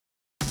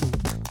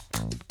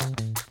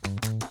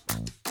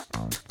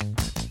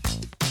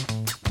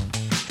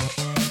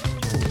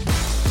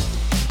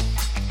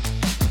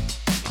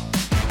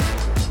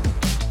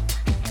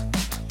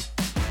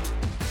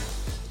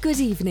Good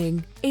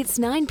evening. It's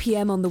 9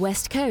 p.m. on the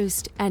West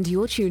Coast, and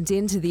you're tuned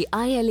in to the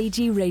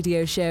ILEG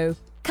radio show,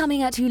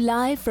 coming at you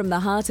live from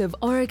the heart of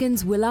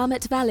Oregon's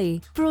Willamette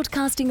Valley,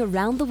 broadcasting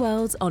around the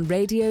world on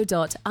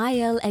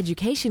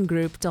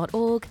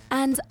radio.ileducationgroup.org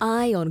and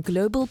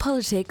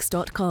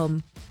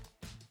ionGlobalPolitics.com.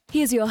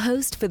 Here's your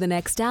host for the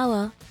next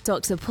hour,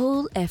 Dr.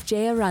 Paul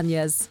F.J.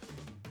 Aranyas.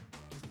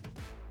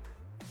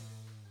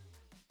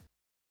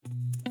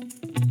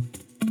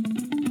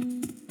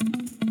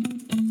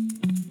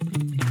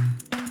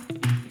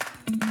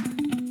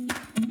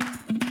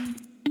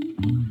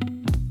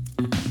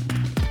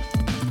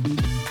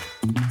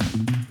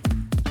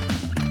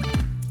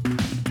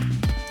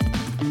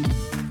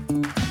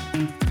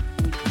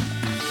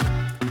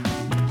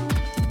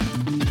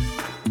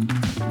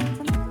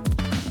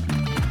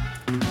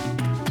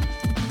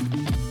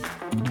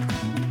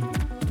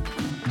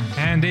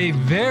 And a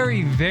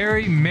very,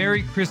 very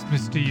Merry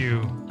Christmas to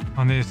you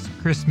on this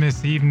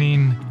Christmas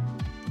evening.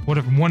 What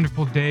a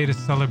wonderful day to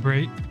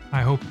celebrate.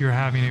 I hope you're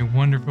having a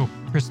wonderful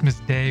Christmas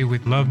day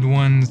with loved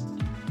ones.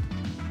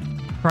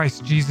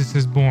 Christ Jesus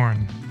is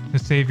born, the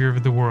Savior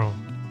of the world.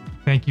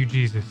 Thank you,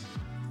 Jesus.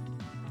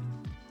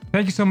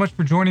 Thank you so much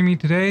for joining me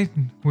today.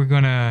 We're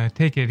going to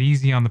take it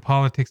easy on the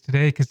politics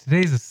today because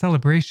today is a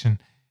celebration.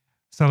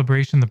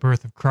 The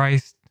birth of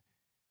Christ.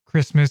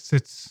 Christmas,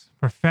 it's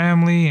for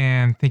family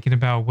and thinking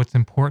about what's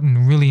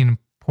important, really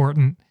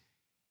important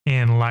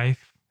in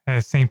life.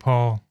 As St.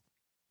 Paul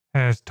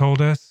has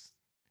told us,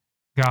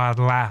 God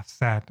laughs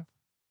at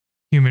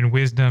human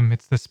wisdom.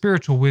 It's the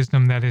spiritual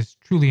wisdom that is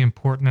truly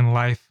important in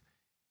life.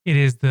 It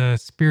is the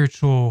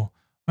spiritual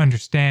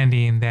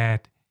understanding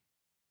that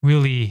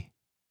really,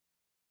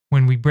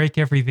 when we break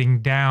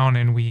everything down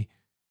and we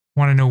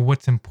want to know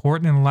what's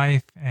important in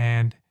life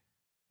and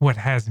what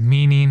has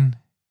meaning,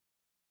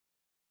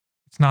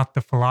 it's not the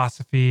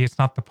philosophy, it's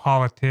not the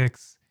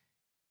politics.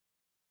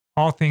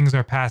 All things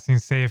are passing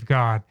save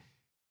God.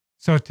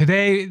 So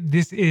today,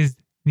 this is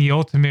the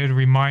ultimate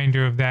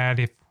reminder of that.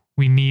 If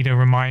we need a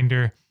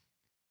reminder,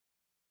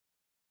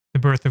 the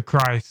birth of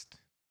Christ.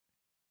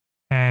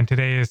 And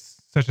today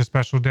is such a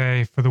special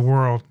day for the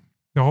world.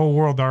 The whole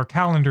world, our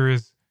calendar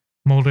is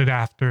molded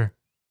after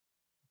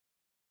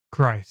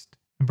Christ,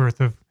 the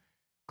birth of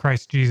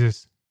Christ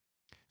Jesus.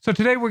 So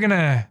today we're going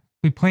to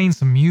be playing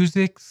some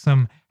music,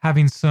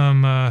 having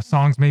some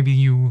songs maybe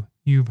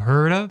you've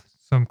heard of,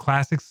 some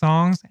classic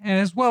songs,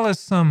 as well as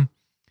some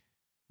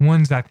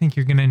ones I think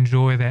you're going to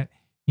enjoy that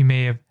you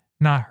may have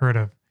not heard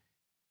of.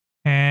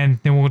 And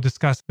then we'll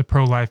discuss the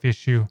pro-life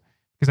issue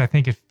because I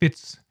think it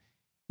fits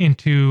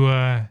into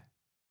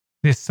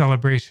this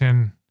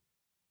celebration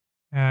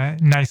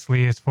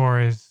nicely as far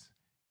as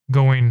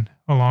going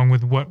along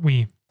with what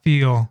we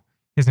feel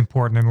is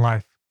important in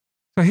life.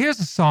 So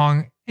here's a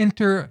song,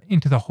 Enter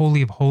into the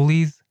Holy of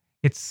Holies.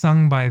 It's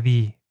sung by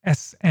the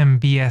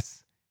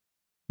SMBS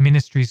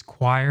Ministries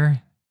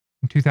Choir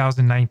in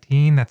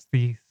 2019. That's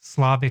the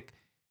Slavic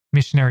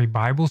Missionary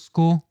Bible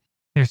School.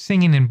 They're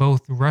singing in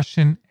both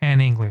Russian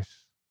and English.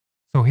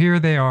 So here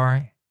they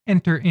are,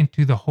 Enter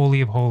into the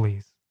Holy of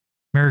Holies.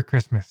 Merry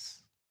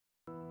Christmas.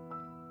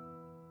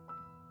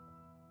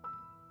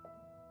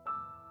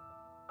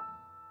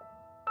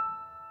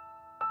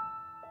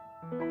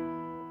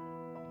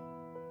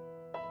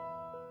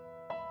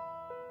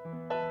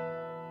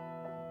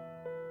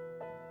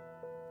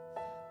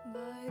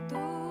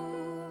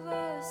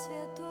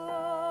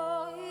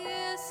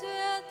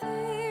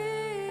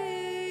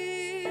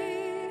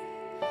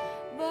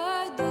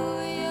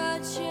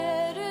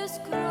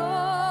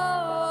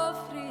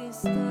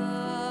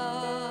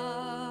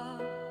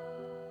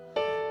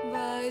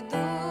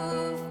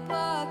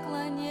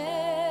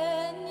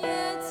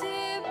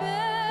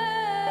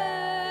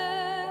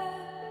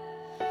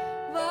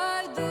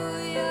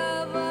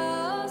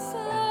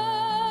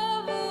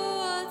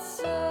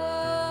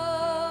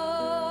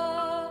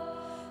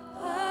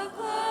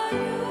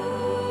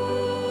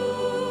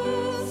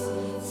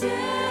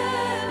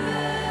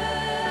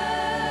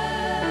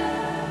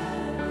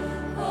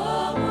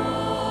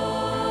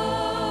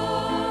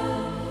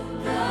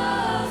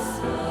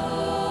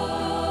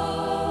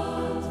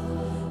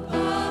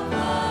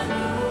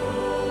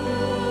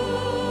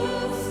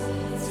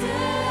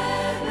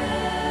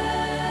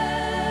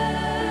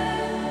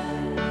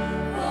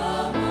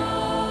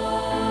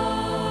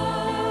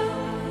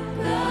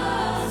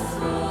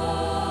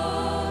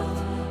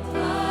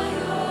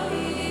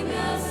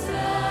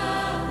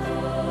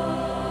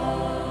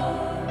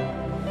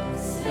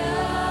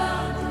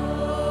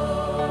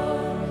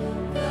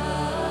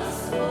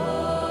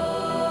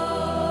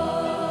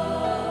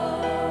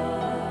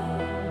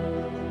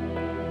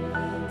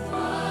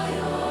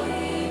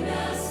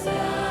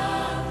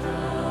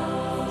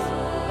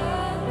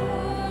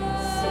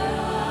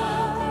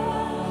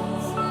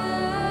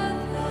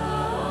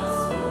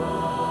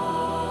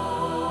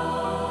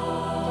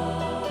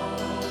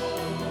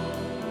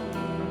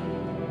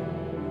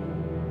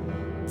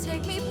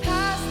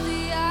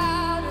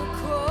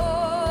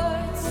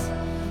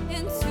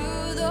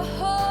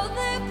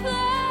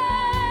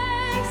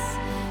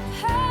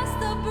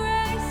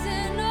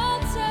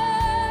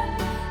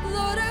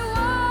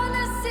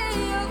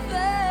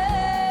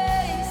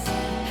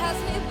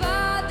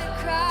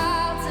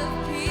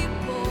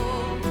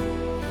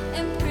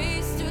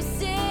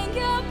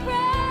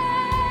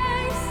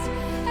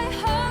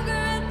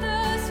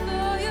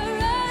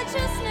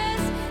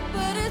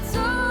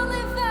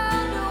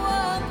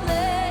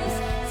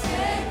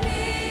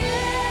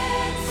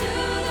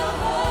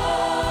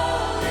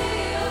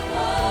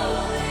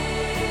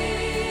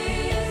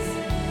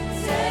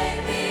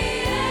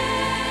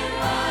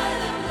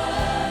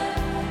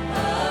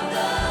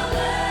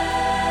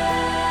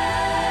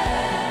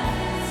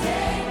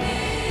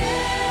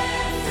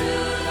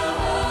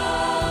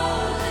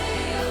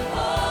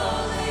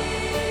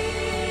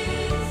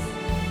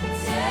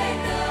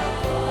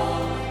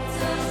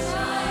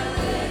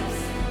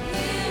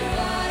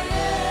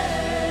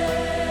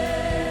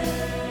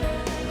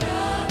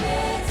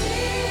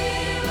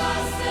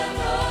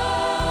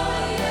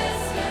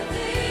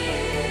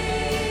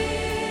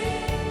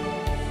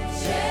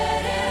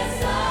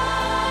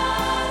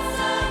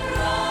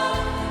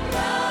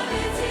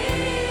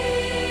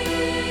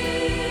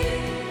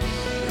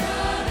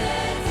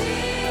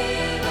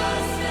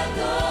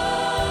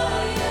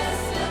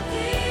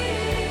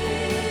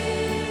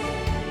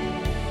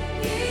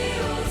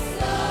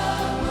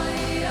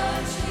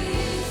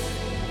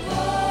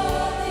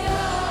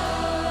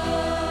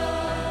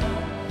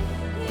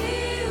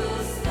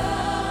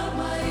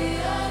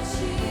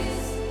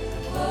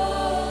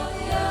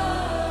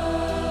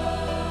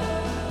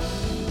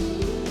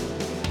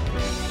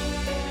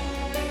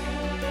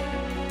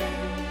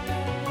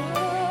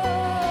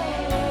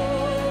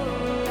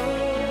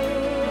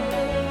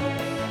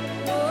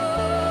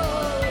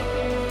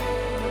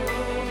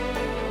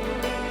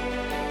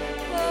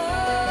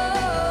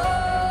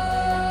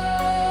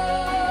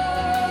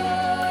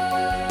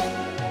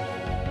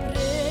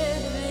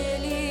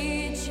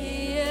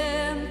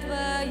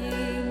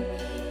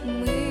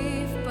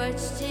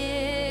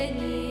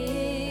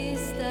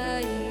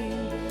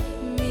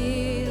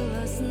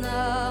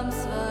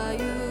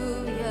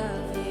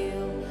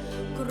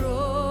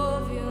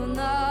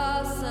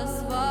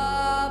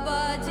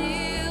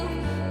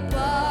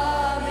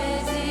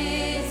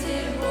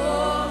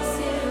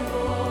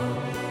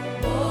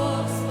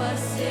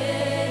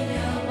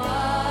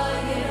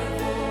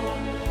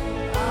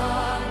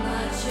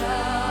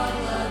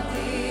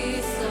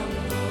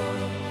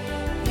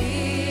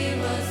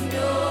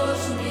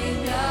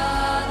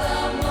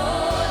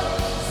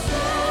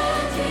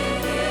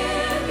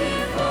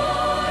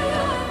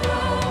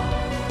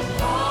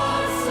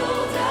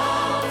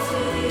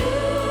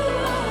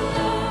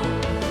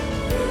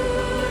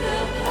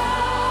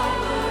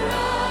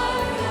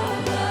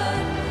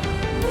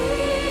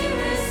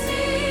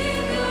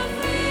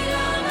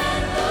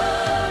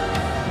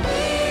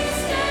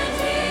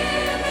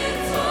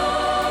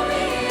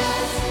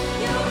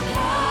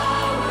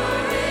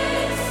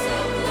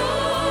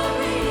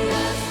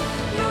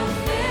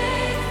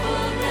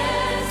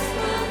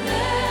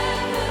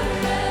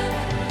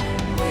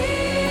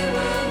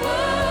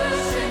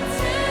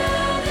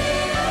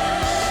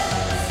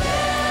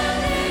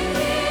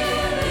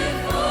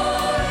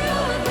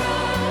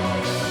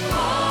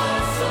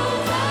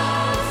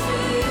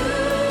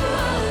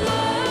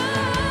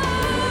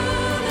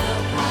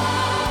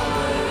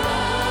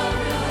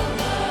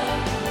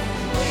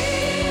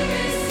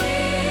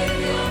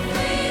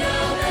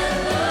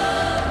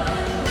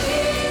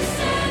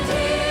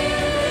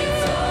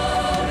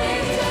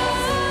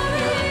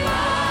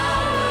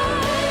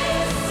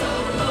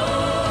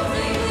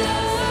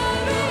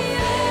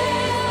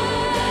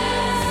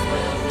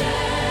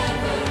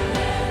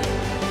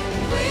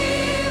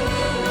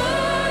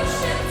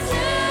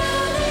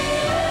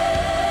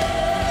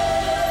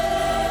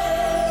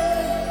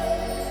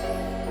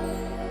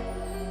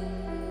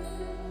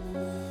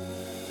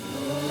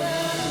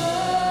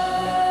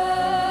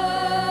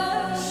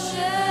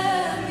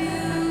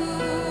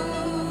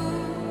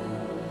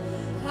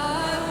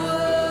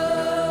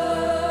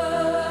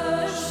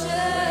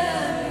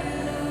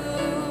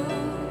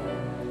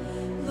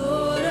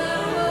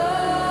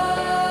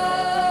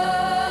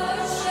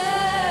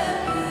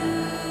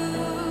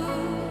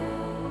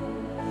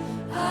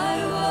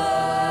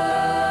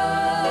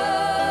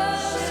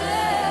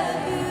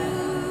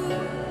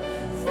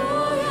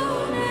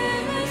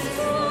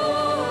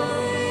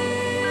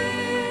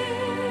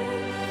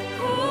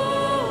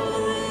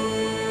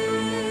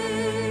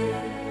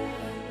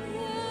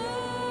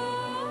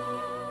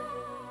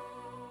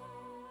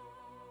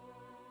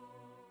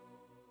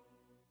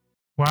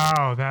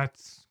 Wow,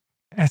 that's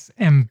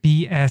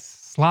SMBS,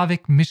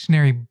 Slavic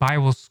Missionary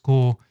Bible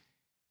School,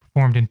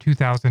 performed in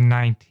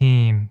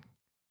 2019,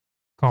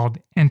 called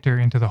Enter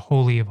into the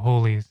Holy of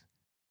Holies.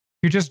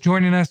 If you're just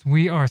joining us,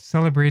 we are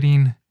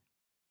celebrating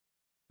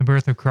the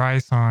birth of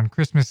Christ on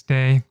Christmas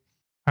Day.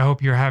 I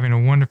hope you're having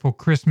a wonderful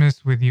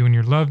Christmas with you and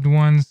your loved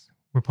ones.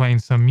 We're playing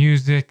some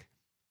music,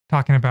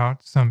 talking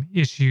about some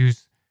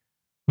issues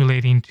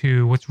relating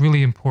to what's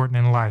really important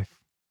in life,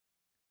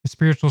 the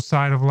spiritual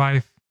side of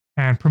life,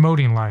 and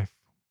promoting life,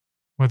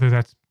 whether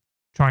that's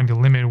trying to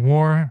limit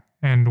war,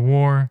 end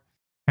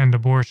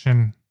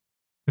abortion,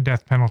 the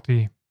death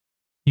penalty,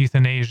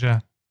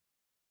 euthanasia,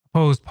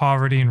 oppose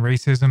poverty and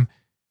racism,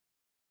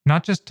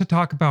 not just to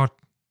talk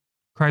about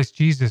Christ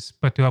Jesus,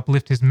 but to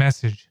uplift his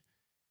message.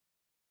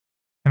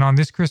 And on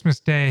this Christmas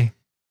Day,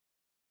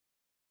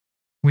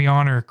 we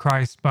honor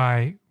Christ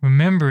by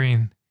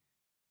remembering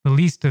the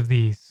least of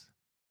these,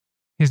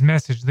 his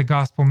message, the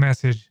gospel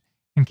message,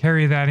 and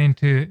carry that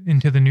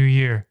into the new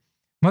year.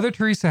 Mother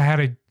Teresa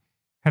had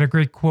a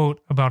great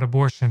quote about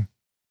abortion.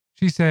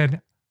 She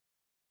said,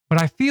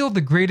 "But I feel the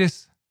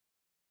greatest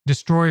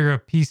destroyer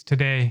of peace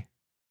today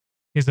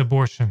is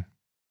abortion,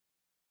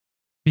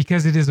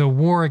 because it is a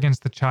war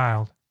against the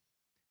child,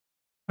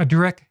 a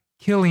direct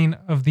killing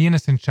of the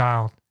innocent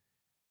child,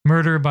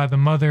 murder by the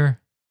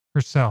mother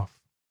herself.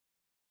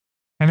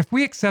 And if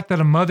we accept that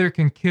a mother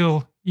can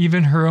kill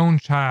even her own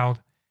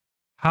child,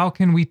 how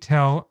can we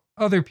tell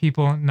other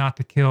people not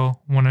to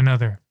kill one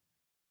another?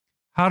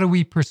 How do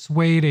we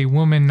persuade a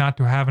woman not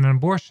to have an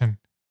abortion?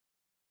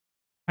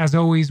 As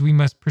always, we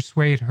must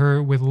persuade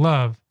her with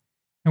love,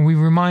 and we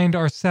remind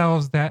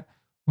ourselves that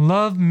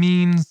love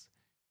means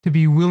to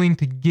be willing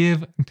to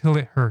give until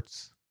it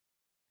hurts.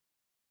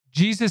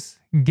 Jesus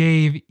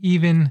gave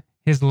even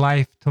his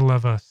life to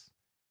love us.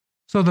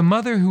 So the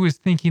mother who is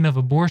thinking of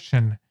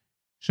abortion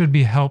should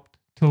be helped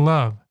to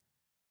love.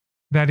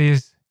 That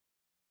is,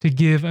 to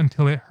give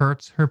until it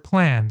hurts her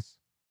plans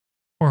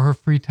or her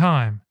free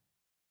time,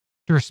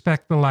 to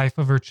respect the life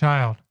of her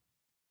child.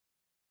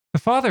 The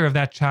father of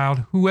that child,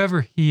 whoever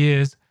he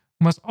is,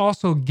 must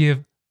also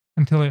give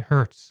until it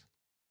hurts.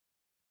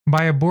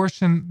 By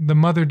abortion, the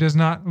mother does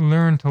not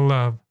learn to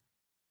love,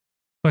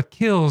 but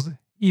kills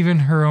even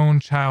her own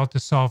child to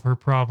solve her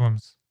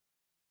problems.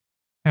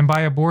 And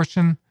by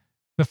abortion,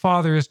 the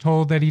father is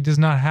told that he does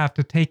not have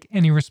to take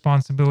any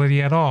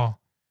responsibility at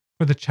all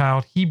for the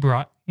child he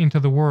brought into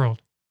the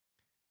world.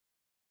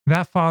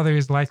 That father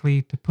is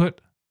likely to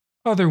put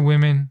other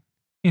women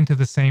into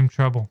the same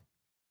trouble.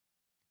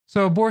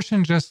 So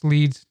abortion just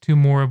leads to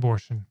more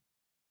abortion.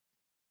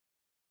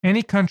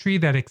 Any country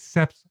that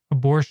accepts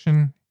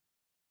abortion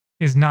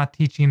is not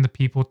teaching the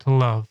people to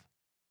love,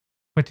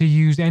 but to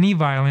use any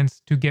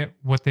violence to get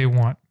what they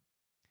want.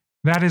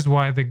 That is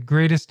why the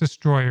greatest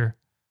destroyer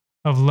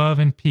of love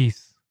and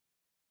peace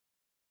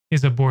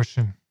is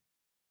abortion.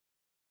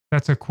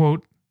 That's a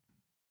quote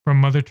from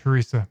Mother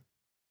Teresa.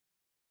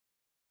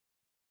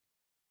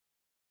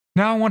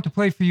 Now I want to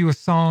play for you a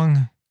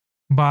song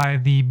by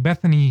the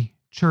Bethany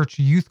Church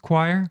Youth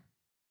Choir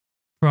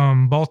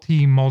from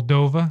Balti,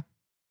 Moldova,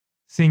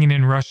 singing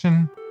in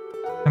Russian,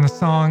 and the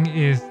song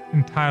is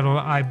entitled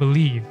I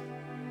Believe.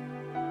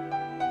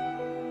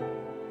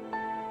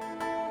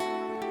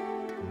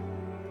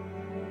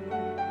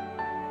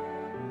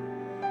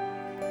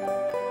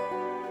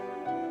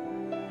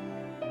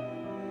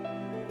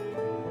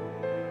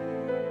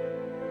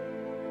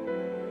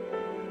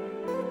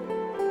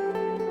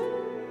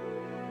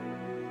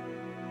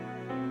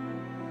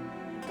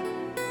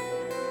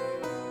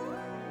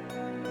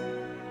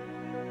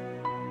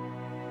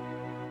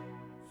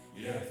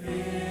 Я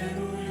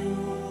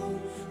верую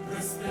в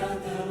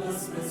распятого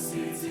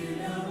Спасителя.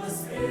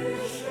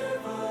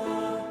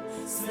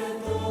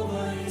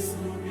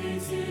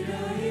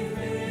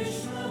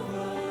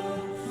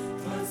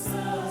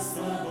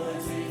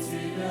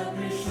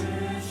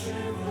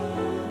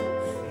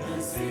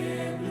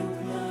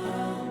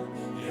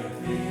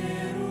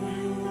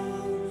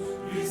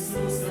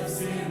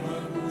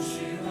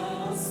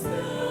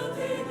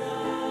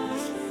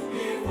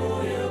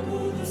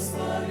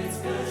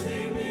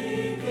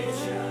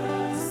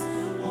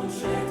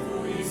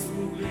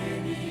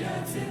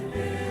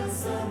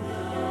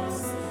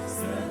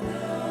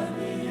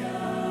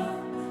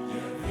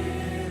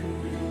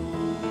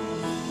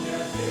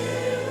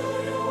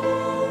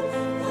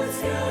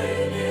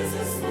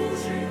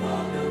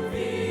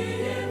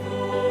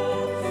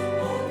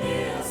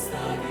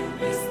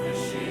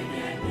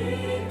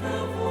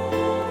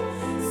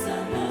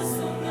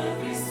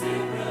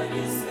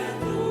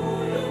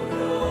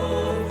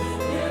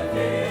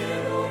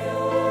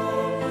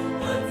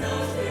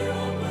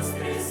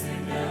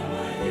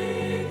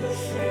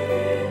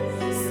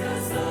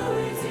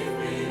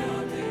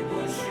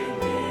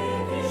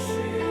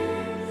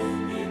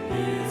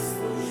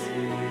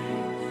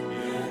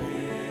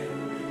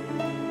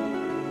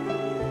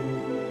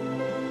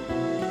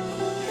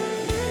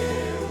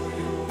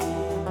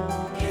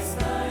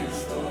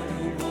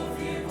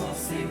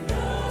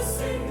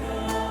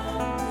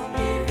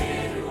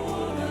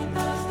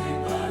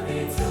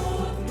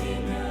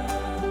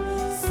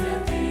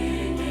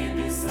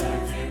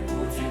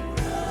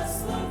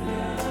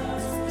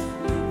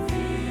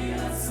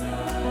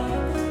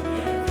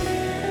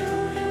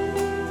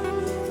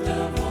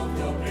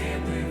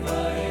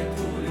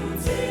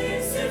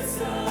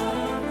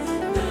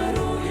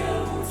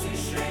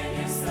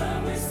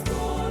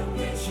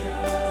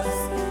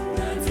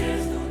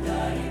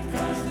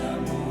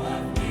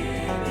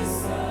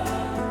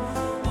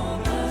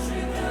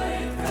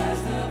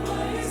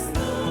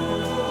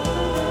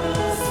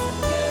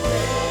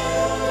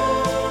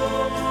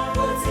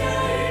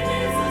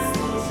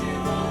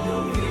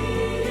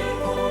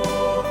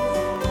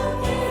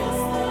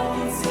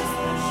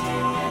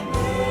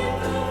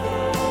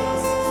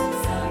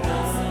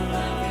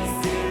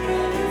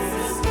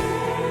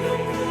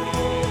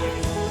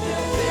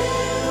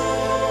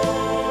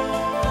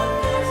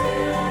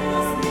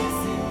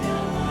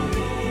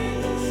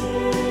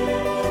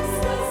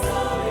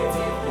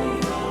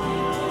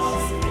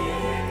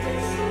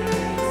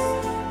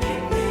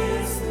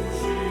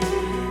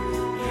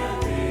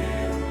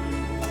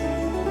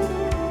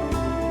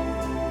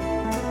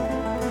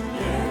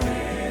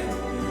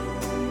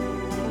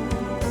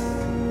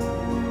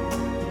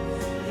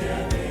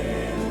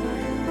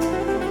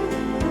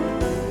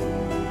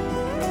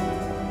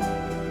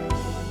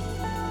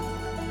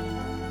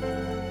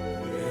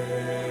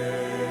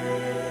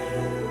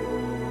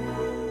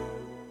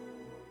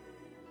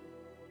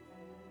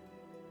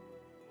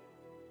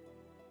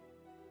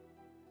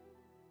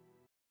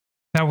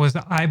 That was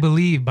I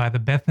Believe by the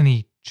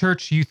Bethany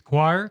Church Youth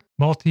Choir,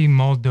 Balti,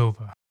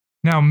 Moldova.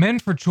 Now, Men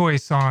for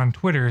Choice on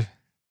Twitter,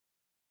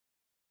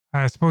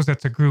 I suppose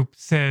that's a group,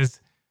 says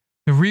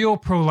the real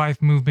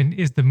pro-life movement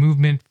is the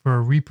movement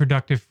for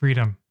reproductive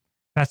freedom.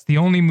 That's the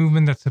only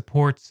movement that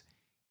supports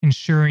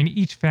ensuring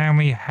each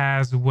family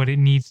has what it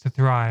needs to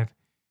thrive.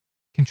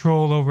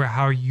 Control over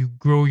how you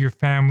grow your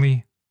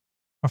family,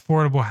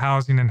 affordable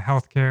housing and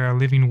healthcare, a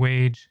living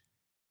wage,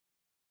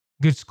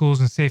 good schools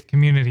and safe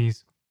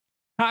communities.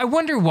 Now, I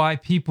wonder why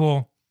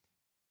people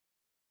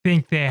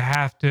think they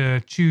have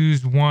to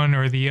choose one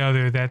or the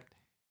other, that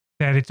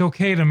it's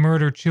okay to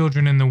murder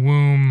children in the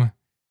womb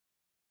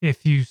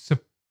if you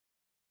supply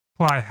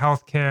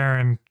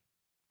healthcare and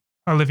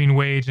a living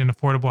wage and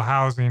affordable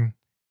housing.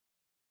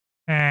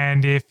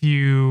 And if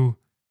you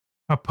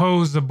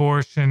oppose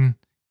abortion,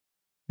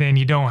 then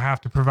you don't have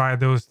to provide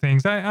those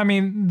things. I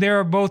mean, there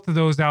are both of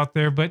those out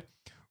there, but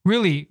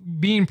really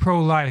being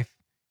pro-life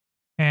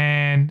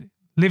and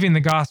living the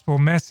gospel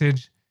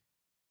message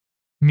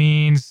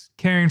means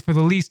caring for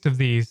the least of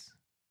these.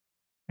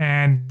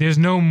 And there's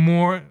no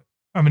more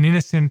of an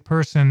innocent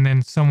person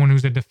than someone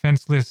who's a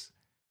defenseless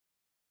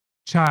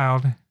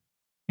child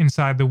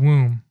inside the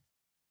womb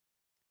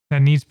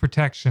that needs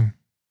protection,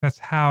 that's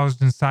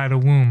housed inside a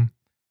womb.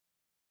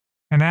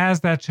 And as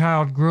that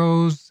child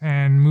grows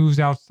and moves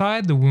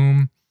outside the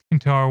womb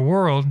into our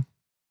world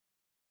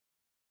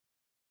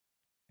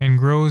and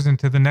grows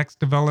into the next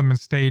development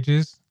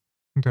stages,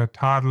 into a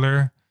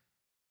toddler,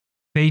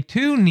 they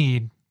too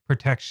need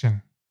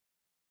protection.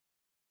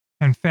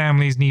 And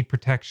families need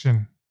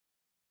protection.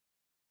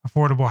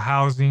 Affordable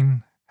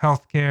housing,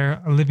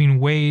 healthcare, a living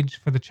wage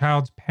for the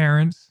child's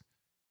parents,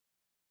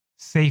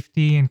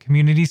 safety and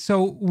community.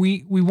 So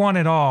we want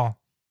it all.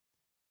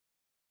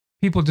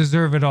 People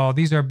deserve it all.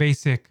 These are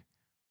basic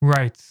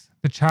rights.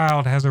 The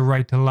child has a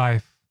right to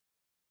life.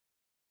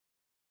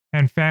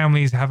 And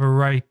families have a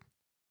right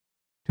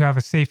to have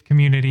a safe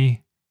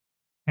community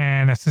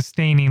and a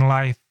sustaining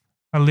life,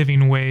 a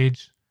living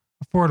wage,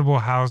 affordable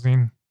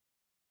housing,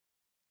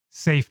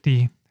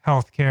 safety,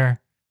 healthcare.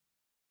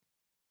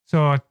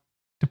 So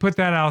to put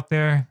that out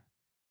there,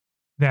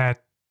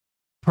 that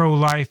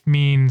pro-life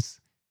means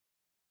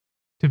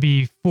to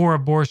be for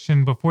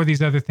abortion before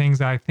these other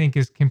things, I think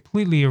is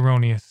completely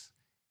erroneous.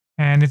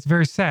 And it's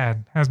very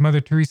sad. As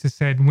Mother Teresa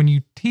said, when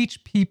you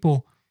teach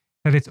people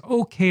that it's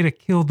okay to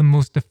kill the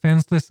most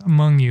defenseless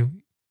among you,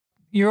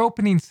 you're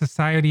opening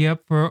society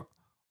up for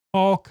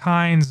all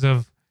kinds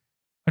of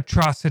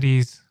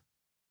atrocities,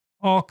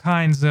 all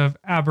kinds of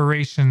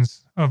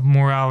aberrations of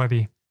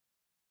morality.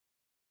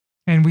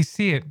 And we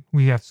see it.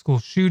 We have school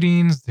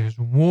shootings, there's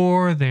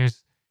war,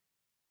 there's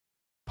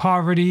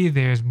poverty,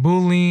 there's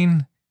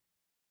bullying.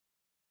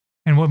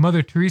 And what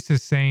Mother Teresa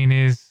is saying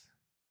is,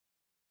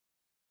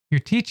 you're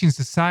teaching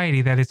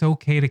society that it's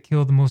okay to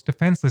kill the most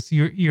defenseless.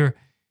 You're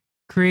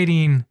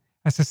creating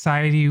a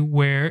society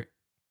where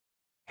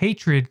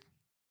hatred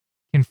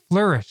can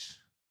flourish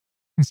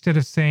instead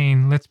of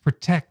saying, let's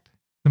protect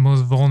the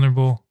most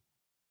vulnerable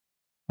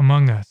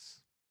among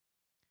us.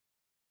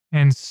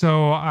 And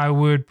so I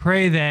would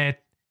pray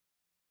that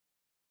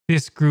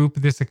this group,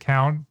 this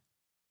account,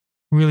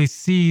 really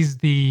sees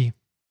the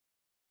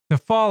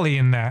folly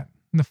in that,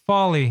 the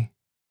folly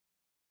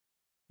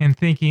in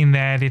thinking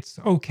that it's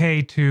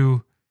okay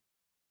to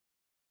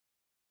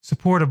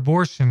support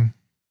abortion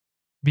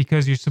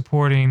because you're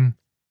supporting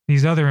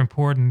these other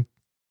important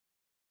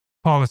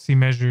policy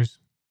measures,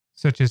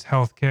 such as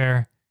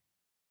healthcare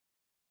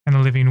and a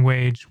living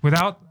wage.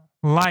 Without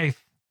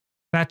life,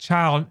 that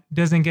child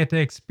doesn't get to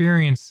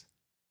experience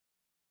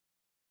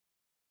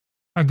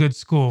a good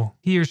school.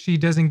 He or she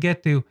doesn't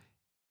get to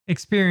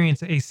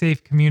experience a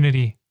safe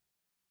community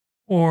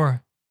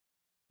or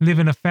live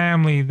in a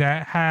family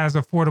that has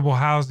affordable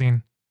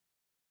housing.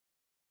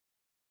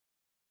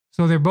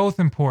 So they're both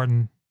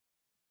important.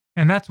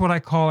 And that's what I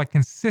call a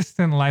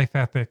consistent life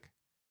ethic.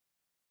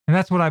 And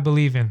that's what I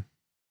believe in.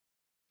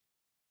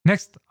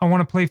 Next, I want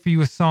to play for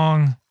you a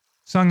song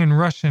sung in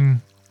Russian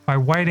by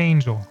White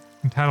Angel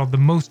entitled The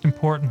Most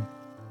Important.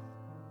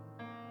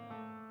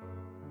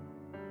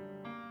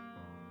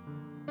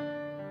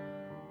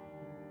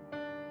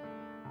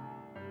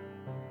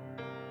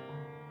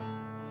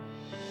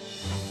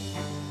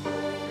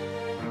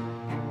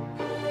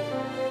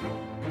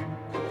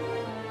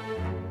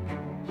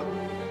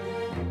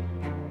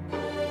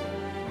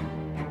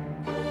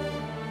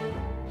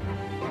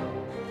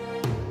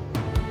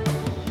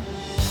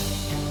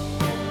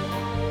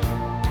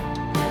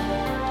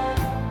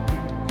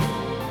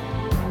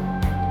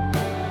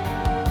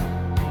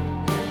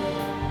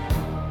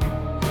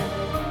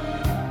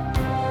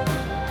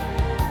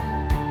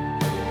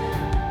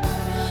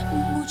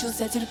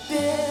 Мучился,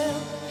 терпел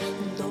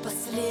до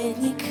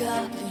последней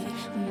капли,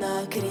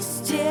 на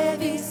кресте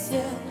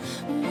висел,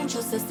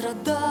 мучился,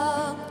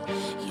 страдал,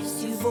 и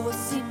всего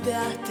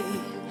себя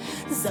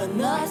ты за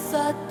нас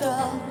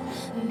отдал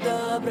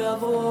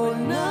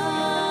добровольно.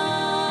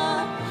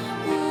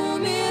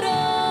 Умирал,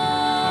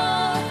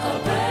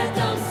 об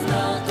этом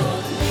знал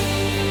тот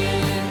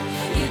мир,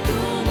 и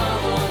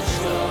думал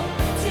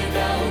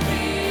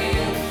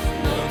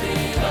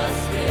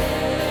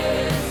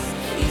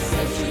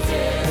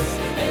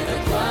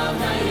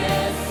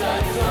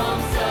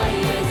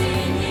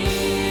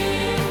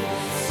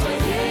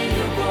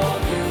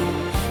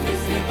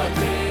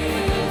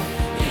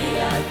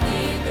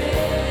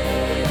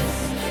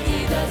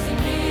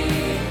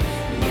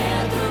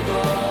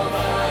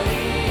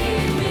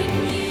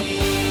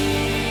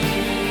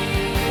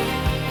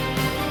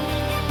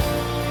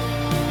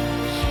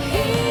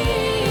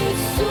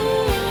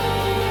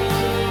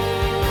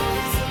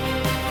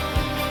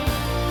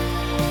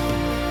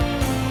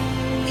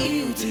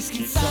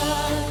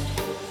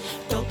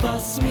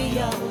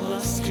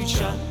посмеялась,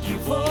 крича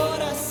его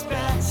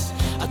распять.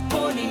 От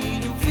боли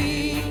и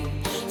любви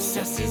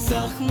вся в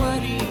слезах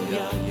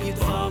Мария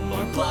едва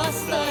могла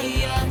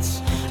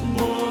стоять.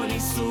 Боль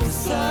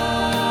Иисуса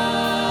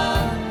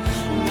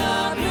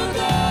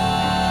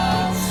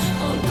наблюдать.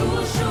 Он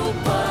душу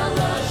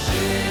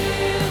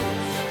положил,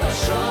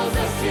 пошел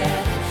за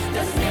всех,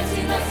 до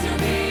смерти нас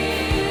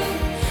любил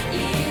и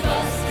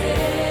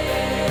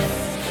воскрес.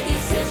 И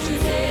всех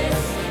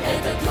чудес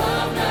это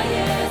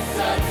главное с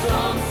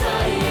Отцом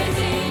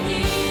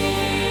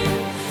соединил.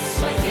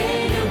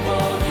 Своей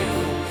любовью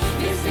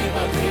весь мир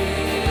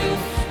покрыл,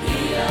 и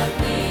от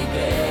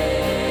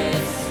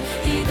небес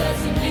и до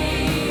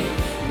земли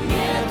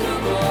нет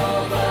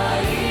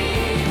другого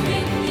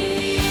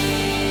имени.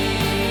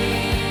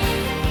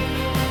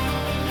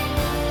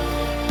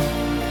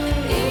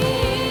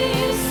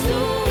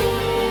 Иисус.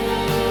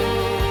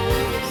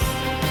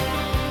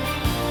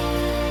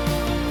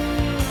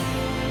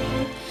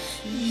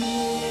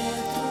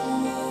 Нет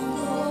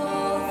другого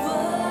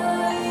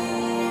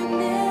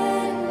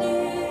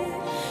имени,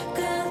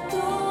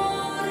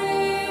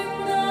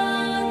 которым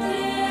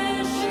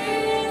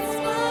надлежит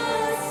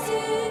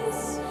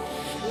спастись.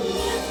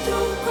 Нет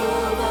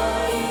другого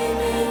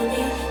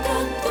имени,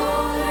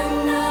 которым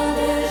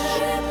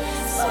надлежит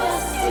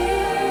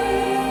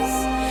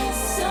спастись.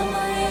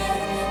 Самое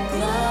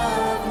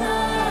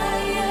главное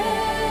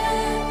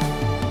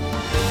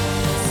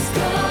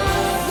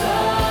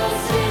сказал,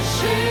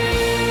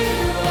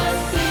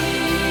 свершилось.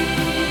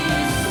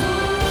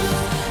 Иисус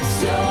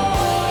все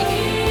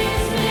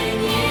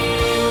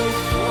изменил,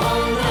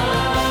 Он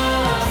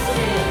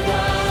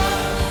навсегда.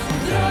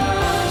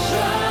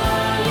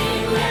 Дрожали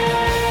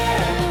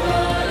небо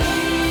и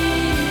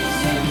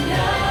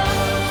земля,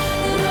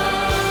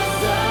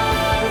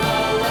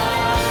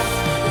 разорвалась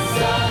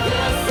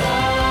завеса.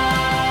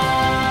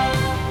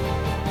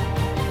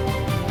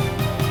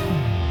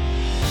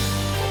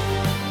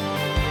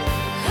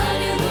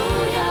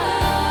 Аллилуйя.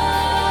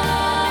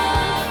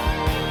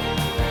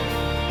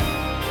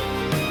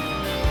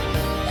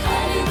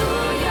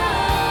 Аллилуйя.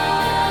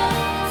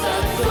 С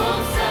Отцом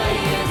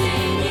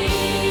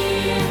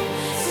соединил,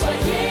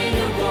 своей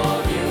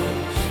любовью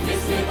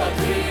весь мир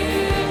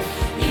покрыл,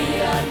 и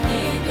от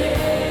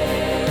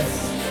небес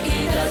и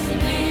до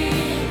земли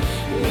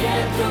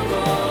нет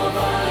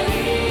другого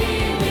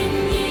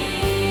имени.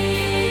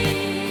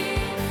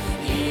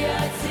 И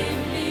от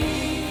земли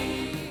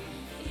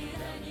и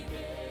до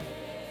небес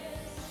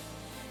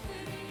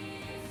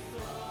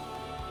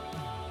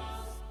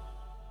Христос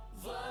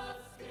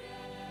воскрес.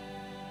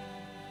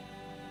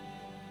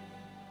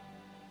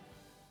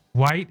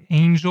 White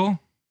Angel,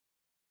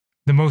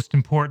 the most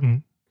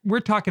important.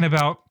 We're talking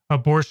about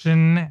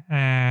abortion,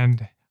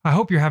 and I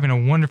hope you're having a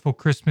wonderful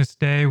Christmas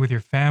day with your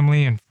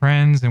family and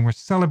friends, and we're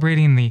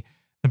celebrating the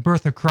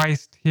birth of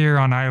Christ here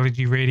on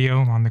ILG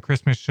Radio on the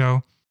Christmas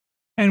show.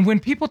 And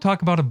when people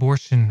talk about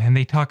abortion and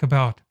they talk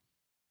about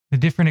the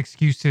different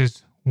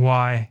excuses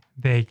why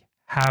they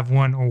have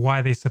one or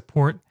why they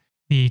support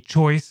the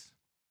choice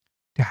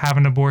to have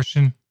an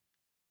abortion,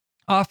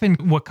 often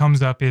what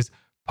comes up is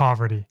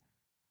poverty.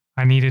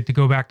 I needed to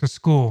go back to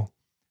school.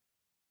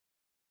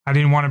 I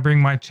didn't want to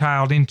bring my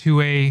child into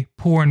a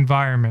poor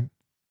environment.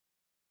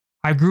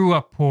 I grew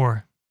up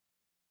poor.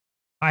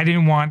 I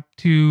didn't want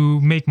to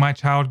make my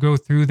child go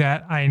through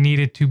that. I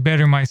needed to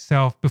better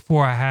myself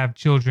before I have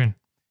children.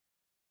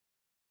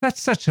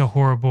 That's such a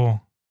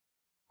horrible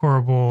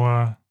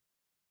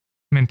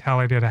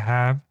mentality to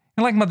have.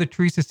 And like Mother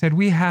Teresa said,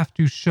 we have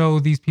to show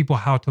these people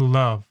how to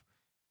love,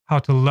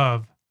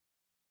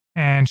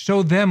 and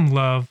show them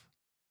love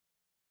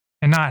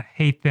and not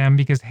hate them,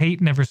 because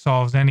hate never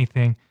solves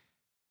anything.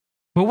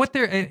 But what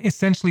they're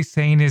essentially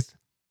saying is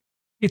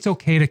it's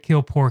okay to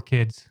kill poor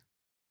kids,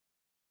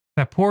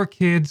 that poor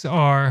kids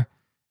are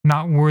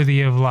not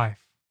worthy of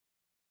life.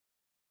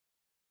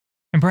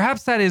 And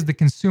perhaps that is the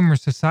consumer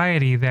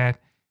society that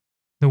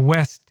the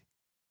West,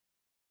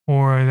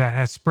 or that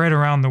has spread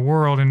around the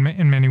world in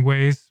many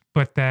ways,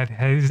 but that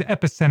has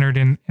epicentered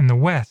in the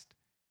West.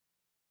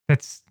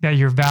 That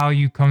your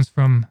value comes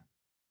from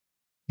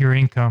your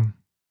income,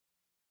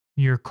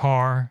 your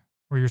car,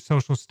 or your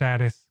social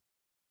status.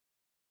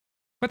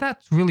 But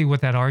that's really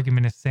what that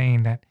argument is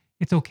saying, that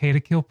it's okay to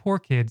kill poor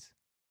kids.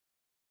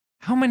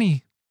 How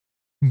many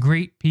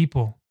great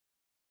people,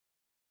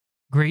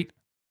 great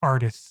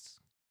artists,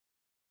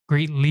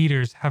 great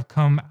leaders have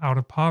come out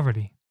of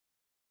poverty?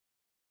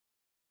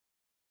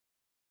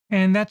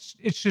 And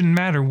it shouldn't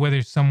matter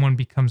whether someone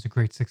becomes a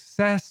great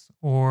success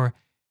or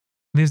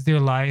lives their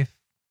life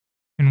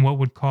in what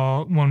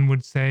one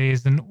would say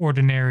is an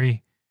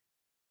ordinary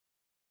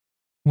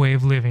way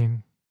of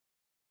living,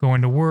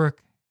 going to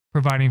work,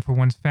 providing for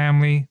one's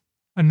family,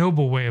 a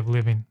noble way of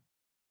living.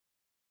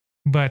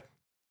 But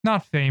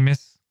not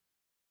famous,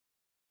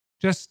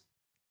 just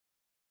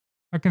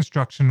a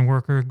construction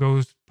worker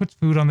puts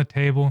food on the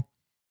table.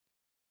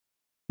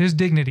 There's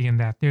dignity in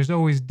that. There's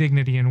always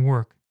dignity in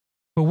work.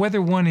 But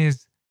whether one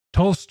is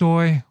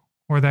Tolstoy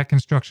or that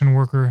construction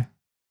worker,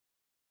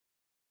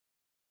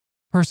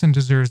 person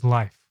deserves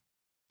life.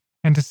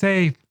 And to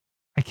say,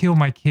 I kill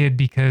my kid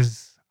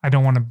because I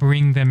don't want to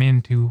bring them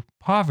into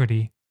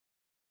poverty,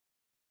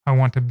 I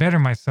want to better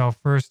myself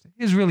first,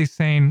 is really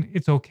saying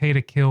it's okay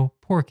to kill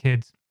poor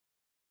kids.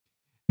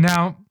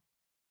 Now,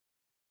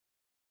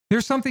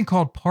 there's something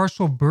called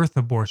partial birth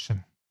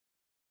abortion.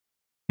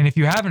 And if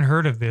you haven't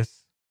heard of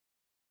this,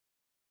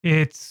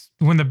 it's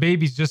when the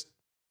baby's just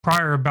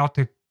about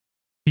to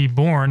be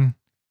born,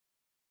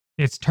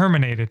 it's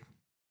terminated.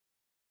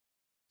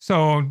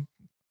 So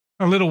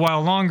a little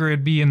while longer,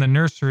 it'd be in the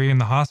nursery, in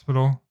the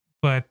hospital,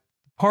 but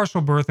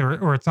partial birth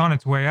or it's on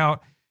its way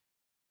out.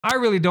 I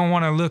really don't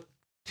want to look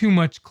too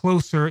much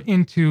closer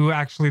into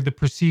actually the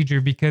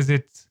procedure because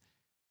it's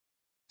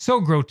so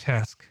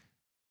grotesque.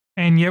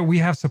 And yet we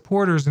have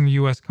supporters in the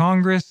U.S.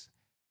 Congress,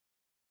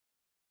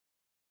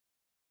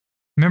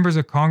 members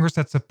of Congress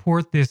that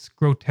support this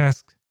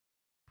grotesque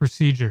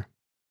procedure.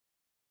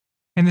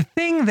 And the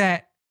thing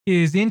that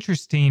is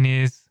interesting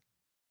is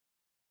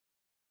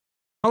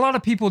a lot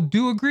of people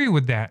do agree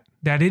with that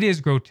it is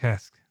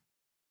grotesque.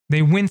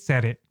 They wince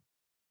at it.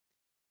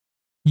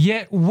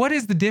 Yet, what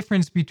is the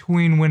difference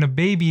between when a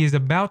baby is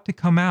about to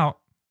come out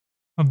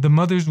of the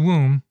mother's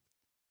womb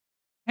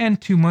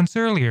and 2 months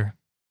earlier?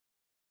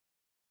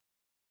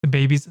 The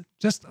baby's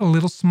just a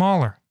little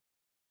smaller.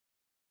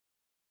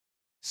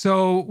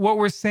 So what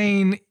we're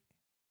saying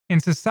in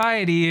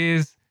society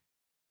is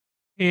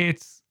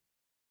it's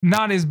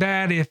not as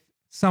bad if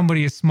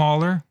somebody is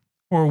smaller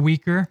or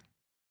weaker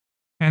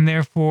and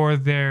therefore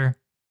they're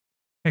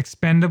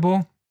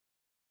expendable.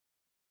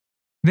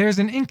 There's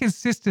an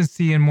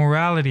inconsistency in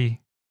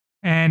morality,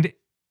 and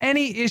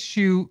any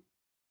issue,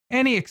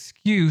 any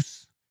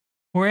excuse,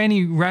 or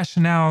any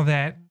rationale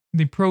that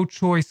the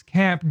pro-choice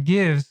camp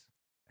gives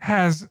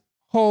has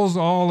holes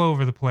all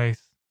over the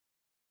place.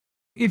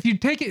 If you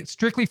take it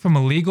strictly from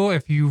a legal,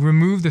 if you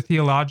remove the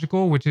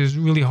theological, which is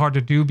really hard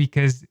to do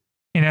because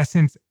in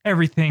essence,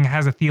 everything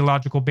has a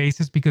theological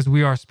basis because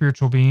we are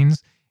spiritual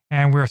beings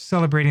and we're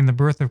celebrating the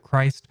birth of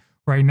Christ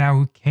right now,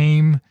 who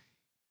came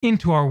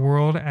into our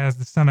world as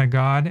the Son of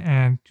God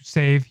and to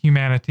save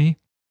humanity.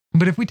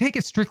 But if we take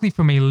it strictly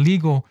from a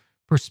legal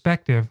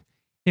perspective,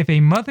 if a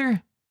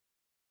mother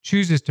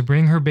chooses to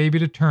bring her baby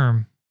to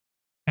term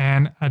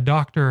and a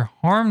doctor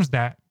harms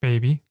that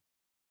baby,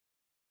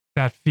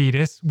 that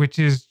fetus, which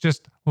is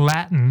just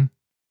Latin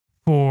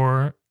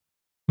for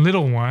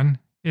little one,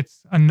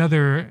 it's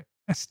another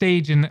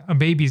stage in a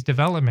baby's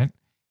development,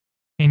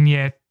 and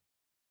yet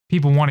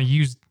people want to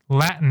use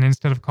Latin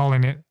instead of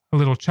calling it a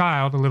little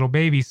child, a little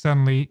baby.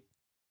 Suddenly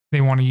they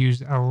want to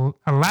use a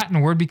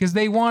Latin word because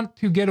they want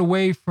to get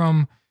away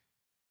from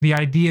the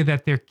idea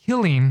that they're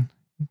killing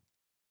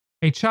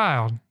a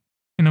child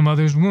in a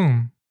mother's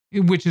womb,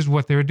 which is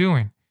what they're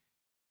doing.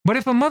 But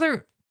if a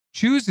mother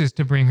chooses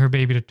to bring her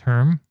baby to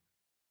term,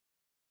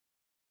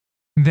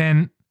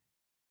 then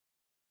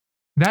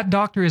that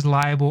doctor is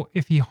liable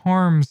if he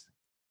harms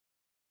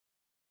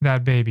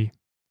that baby.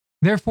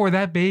 Therefore,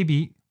 that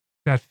baby,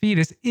 that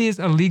fetus, is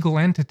a legal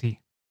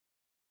entity.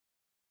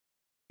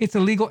 It's a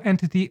legal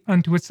entity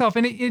unto itself.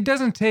 And it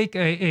doesn't take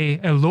a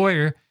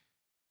lawyer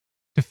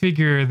to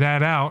figure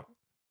that out.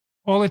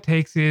 All it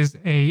takes is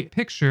a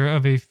picture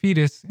of a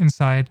fetus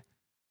inside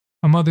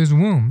a mother's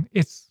womb.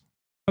 It's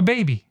a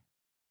baby.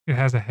 It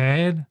has a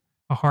head,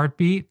 a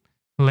heartbeat,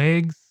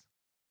 legs,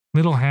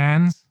 little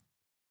hands.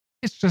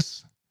 It's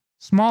just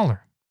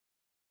smaller.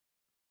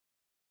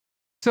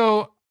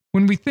 So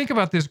when we think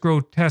about this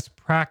grotesque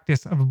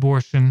practice of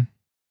abortion,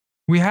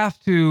 we have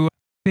to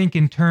think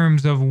in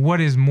terms of what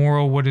is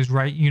moral, what is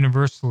right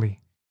universally,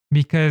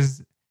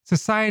 because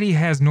society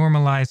has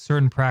normalized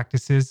certain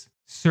practices,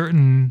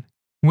 certain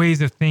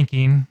ways of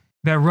thinking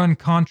that run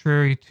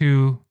contrary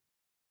to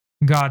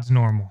God's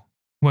normal,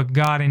 what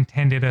God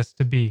intended us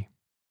to be,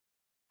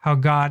 how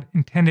God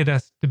intended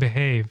us to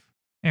behave,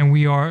 and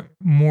we are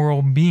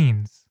moral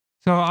beings.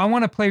 So I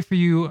want to play for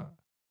you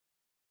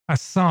a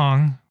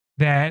song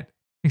that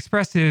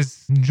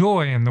expresses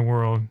joy in the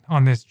world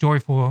on this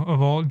joyful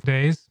of all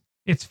days.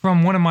 It's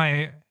from one of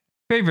my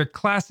favorite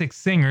classic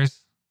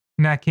singers,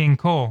 Nat King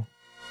Cole.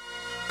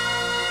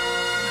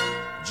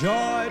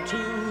 Joy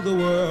to the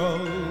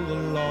world, the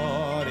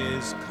Lord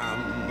is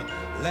come.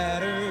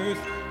 Let earth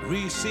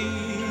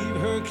receive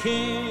her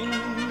King.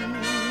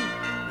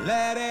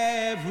 Let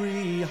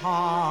every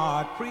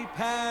heart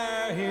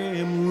prepare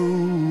him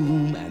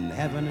room. And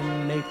heaven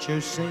and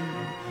nature sing,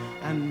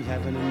 and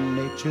heaven and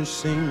nature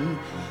sing,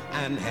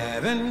 and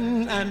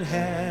heaven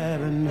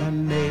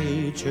and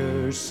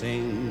nature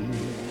sing.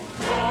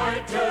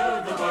 Joy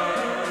to the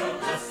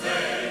world, the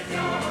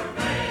Savior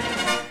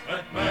reigns.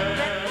 Let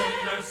men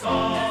their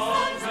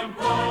songs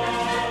employ.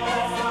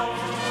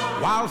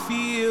 While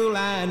field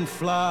and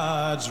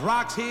floods,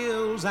 rocks,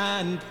 hills,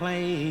 and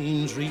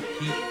plains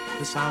repeat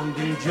the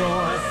sounding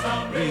joy,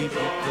 repeat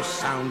the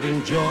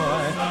sounding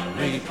joy,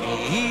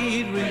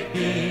 repeat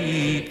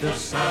the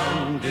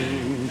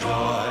sounding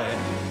joy.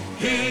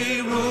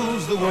 He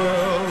rules the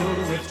world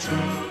with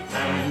truth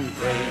and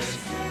grace,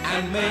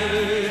 and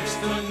makes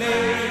the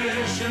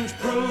nations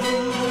prove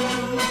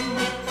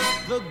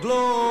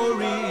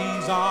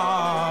glories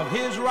of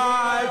his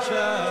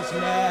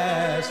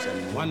righteousness,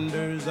 and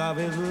wonders of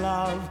his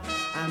love,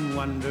 and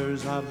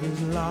wonders of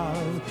his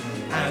love,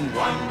 and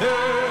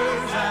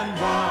wonders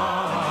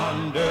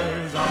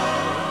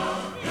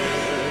of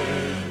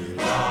his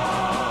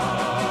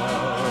love.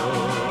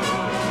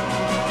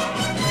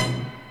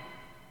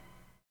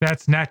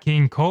 That's Nat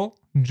King Cole,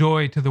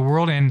 Joy to the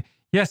World. And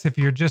yes, if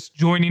you're just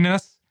joining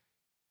us,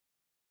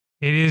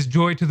 it is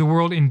Joy to the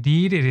World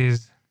indeed. It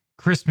is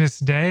Christmas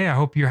Day. I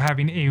hope you're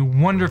having a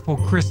wonderful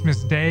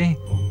Christmas day,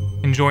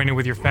 enjoying it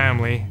with your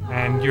family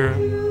and your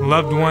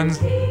loved ones.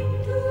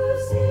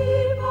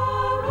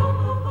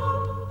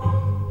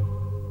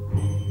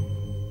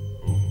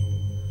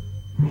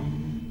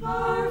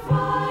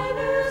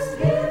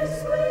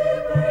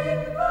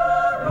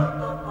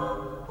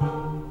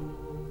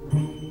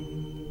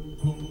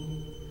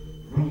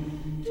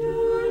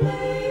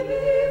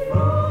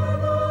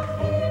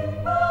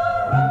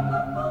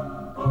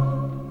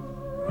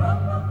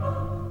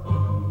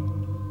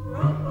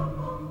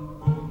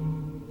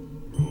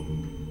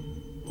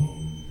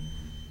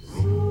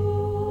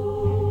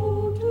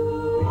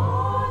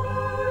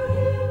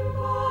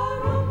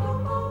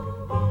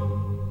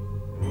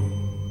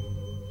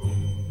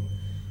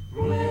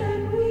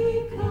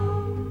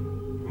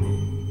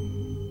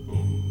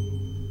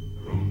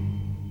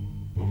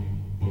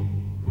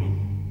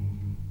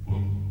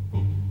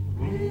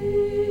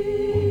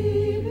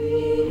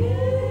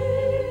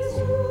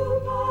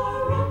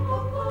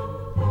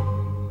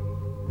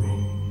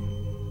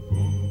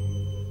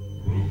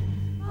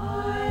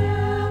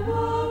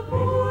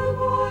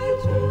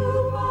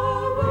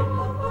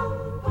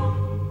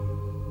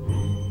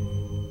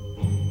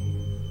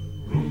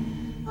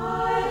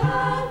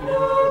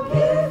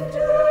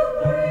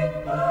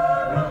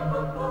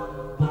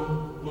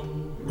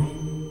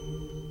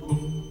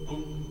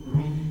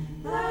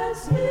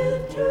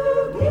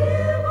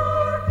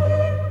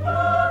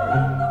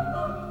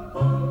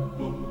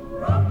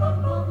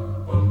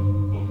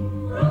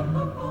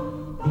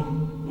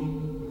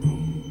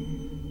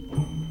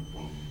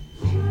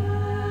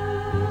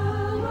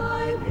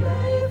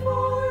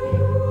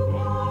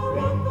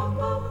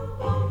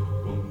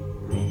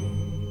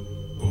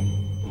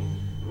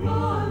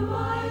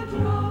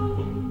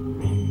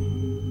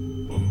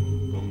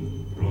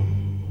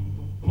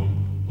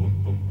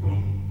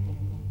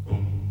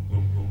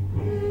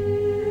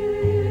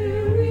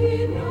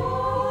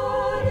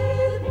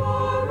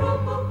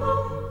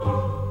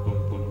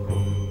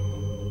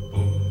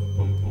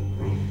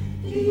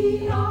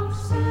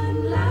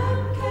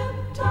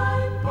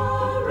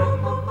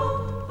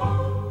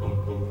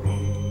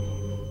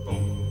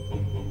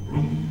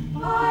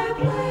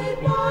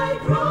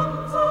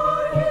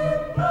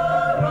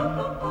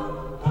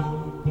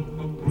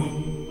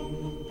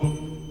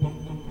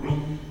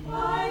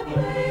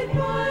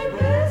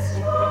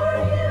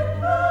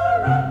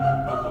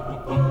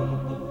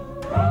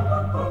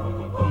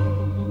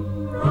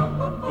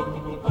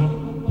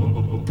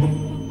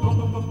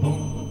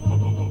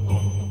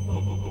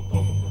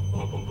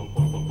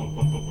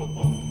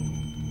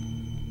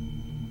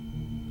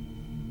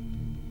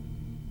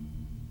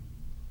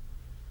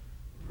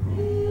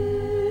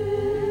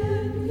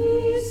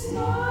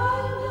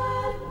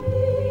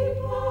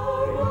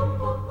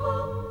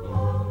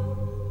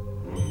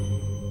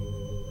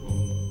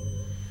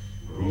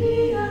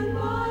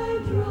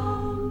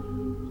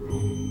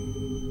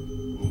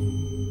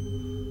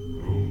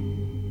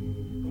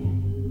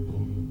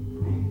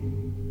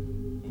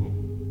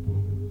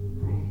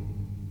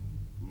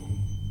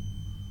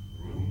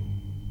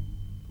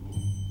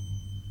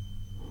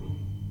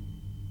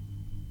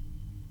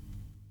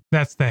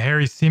 That's the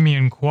Harry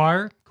Simeon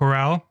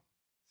Chorale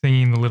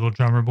singing The Little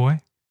Drummer Boy.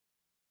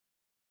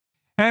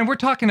 And we're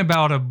talking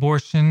about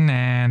abortion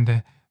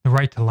and the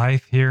right to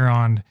life here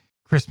on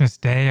Christmas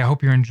Day. I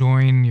hope you're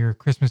enjoying your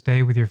Christmas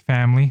Day with your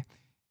family.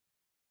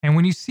 And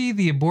when you see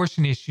the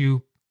abortion issue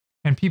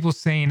and people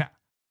saying,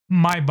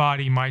 my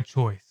body, my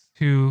choice,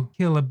 to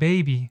kill a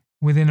baby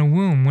within a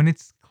womb, when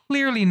it's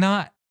clearly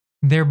not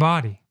their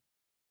body,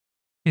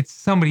 it's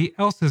somebody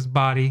else's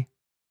body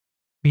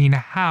being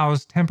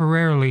housed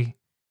temporarily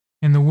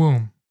in the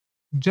womb.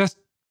 Just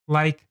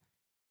like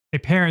a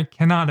parent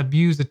cannot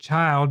abuse a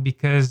child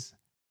because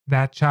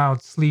that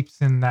child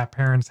sleeps in that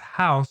parent's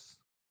house,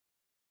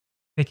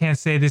 they can't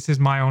say, this is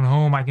my own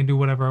home, I can do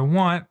whatever I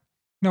want.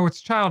 No, it's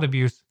child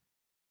abuse.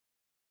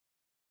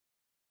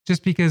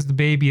 Just because the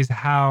baby is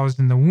housed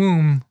in the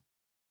womb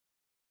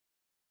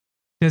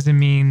doesn't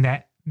mean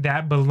that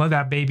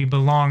baby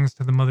belongs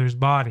to the mother's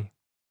body.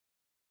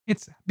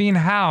 It's being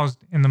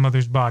housed in the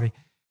mother's body.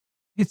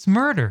 It's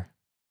murder.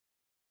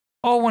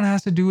 All one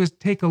has to do is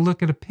take a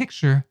look at a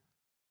picture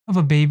of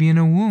a baby in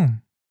a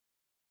womb.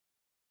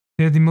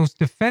 They're the most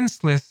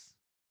defenseless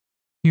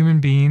human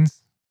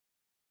beings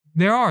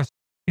there are.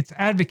 It's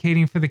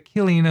advocating for the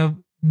killing of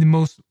the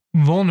most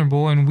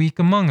vulnerable and weak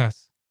among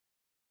us.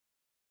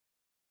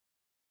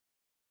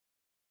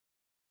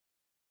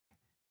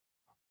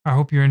 I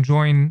hope you're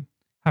enjoying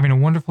having a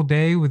wonderful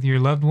day with your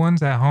loved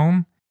ones at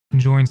home.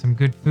 enjoying some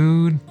good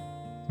food,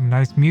 some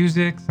nice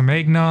music, some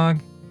eggnog,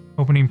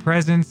 opening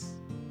presents,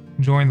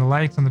 enjoying the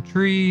lights on the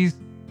trees.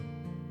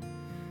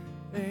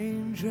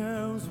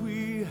 Angels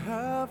we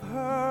have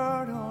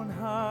heard on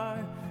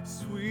high,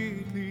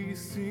 sweetly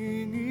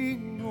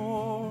singing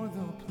o'er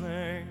the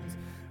plains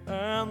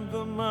and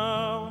the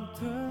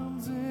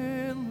mountains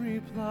in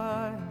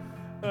reply,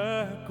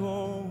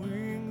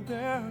 echoing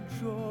their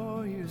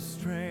joyous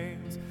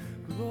strains.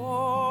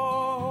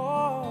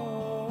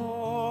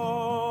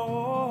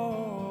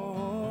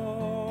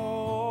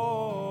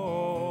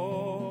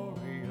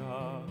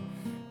 Gloria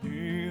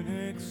in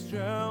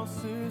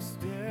excelsis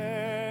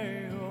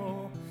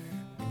Deo.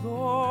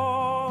 Gloria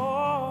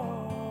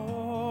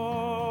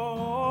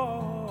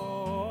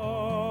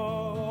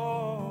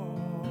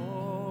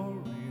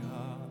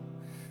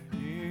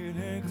in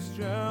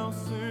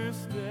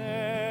excelsis Deo.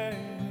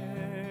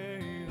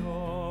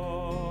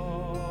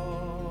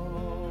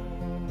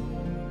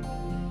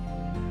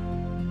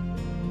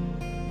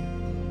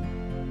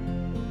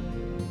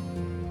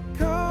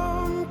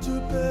 Come to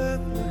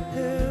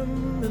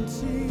Bethlehem and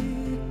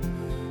see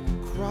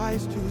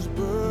Christ whose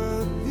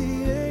birth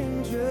the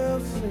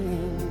angels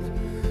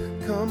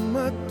sing. Come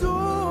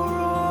adore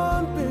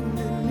on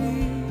bended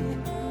knee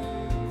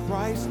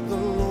Christ the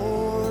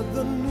Lord,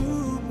 the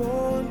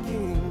newborn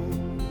King.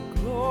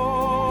 Gloria,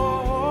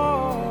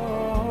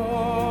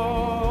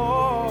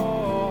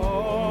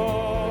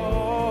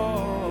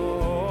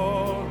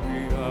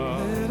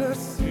 let us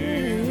sing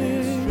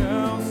in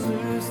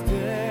excelsis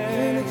Deo. In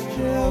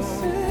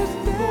excelsis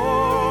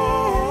Gloria,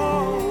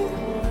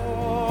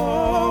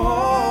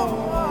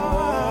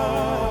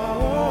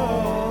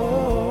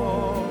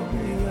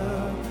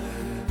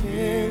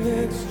 in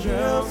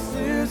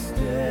excelsis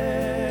Deo.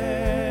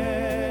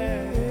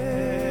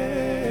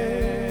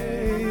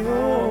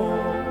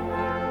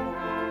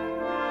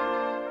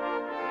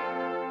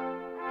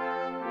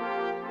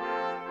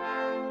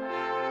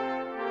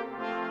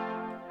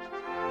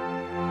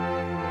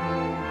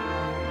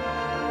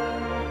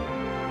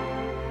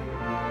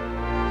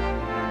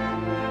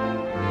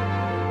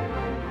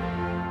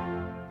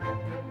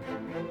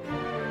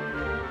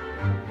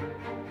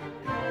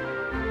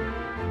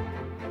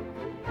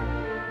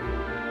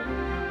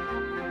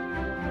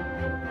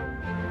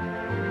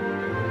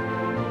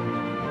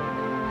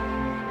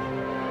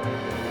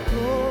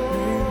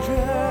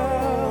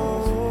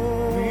 Angels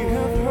we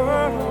have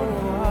heard on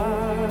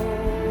high,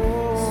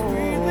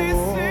 sweetly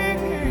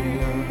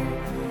singing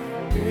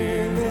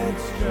in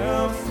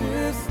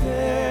excelsis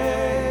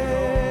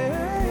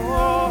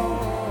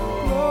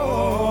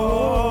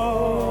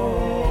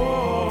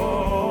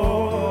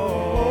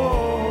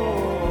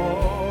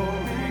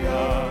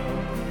Gloria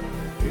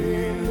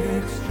in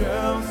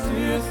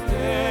excelsis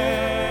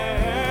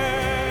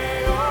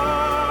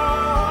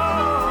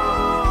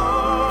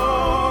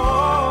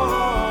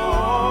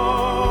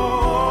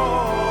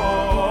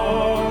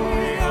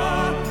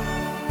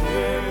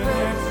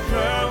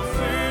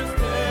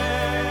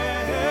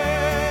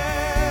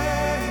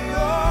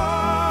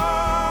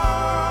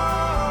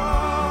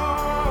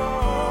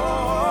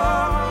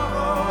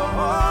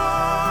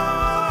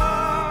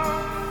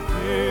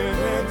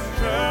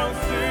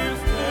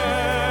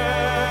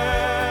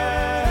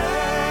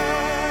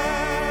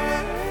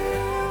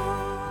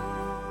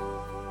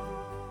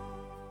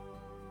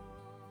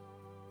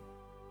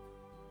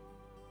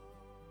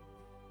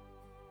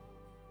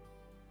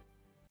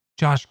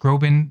Josh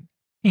Groban,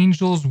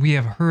 Angels We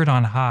Have Heard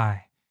on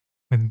High,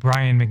 with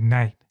Brian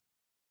McKnight.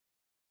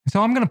 And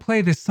so I'm going to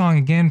play this song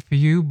again for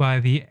you by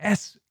the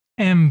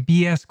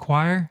SMBS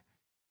Choir,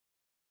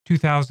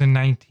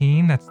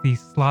 2019. That's the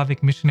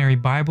Slavic Missionary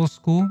Bible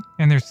School,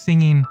 and they're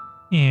singing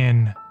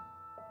in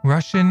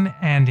Russian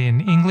and in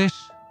English,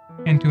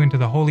 Enter into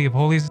the Holy of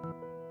Holies.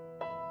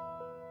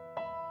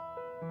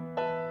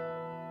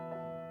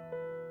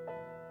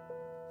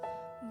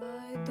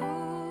 Войду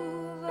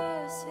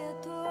во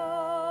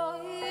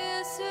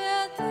святое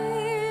святых,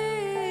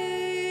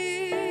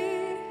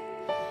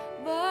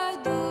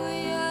 войду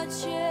я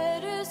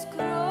через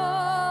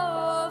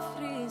кровь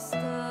Христа,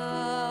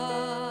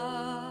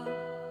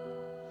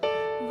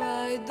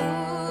 войду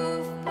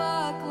в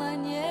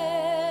поклонение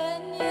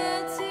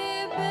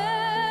Тебе,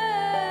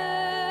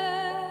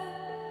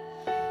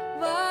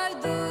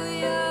 войду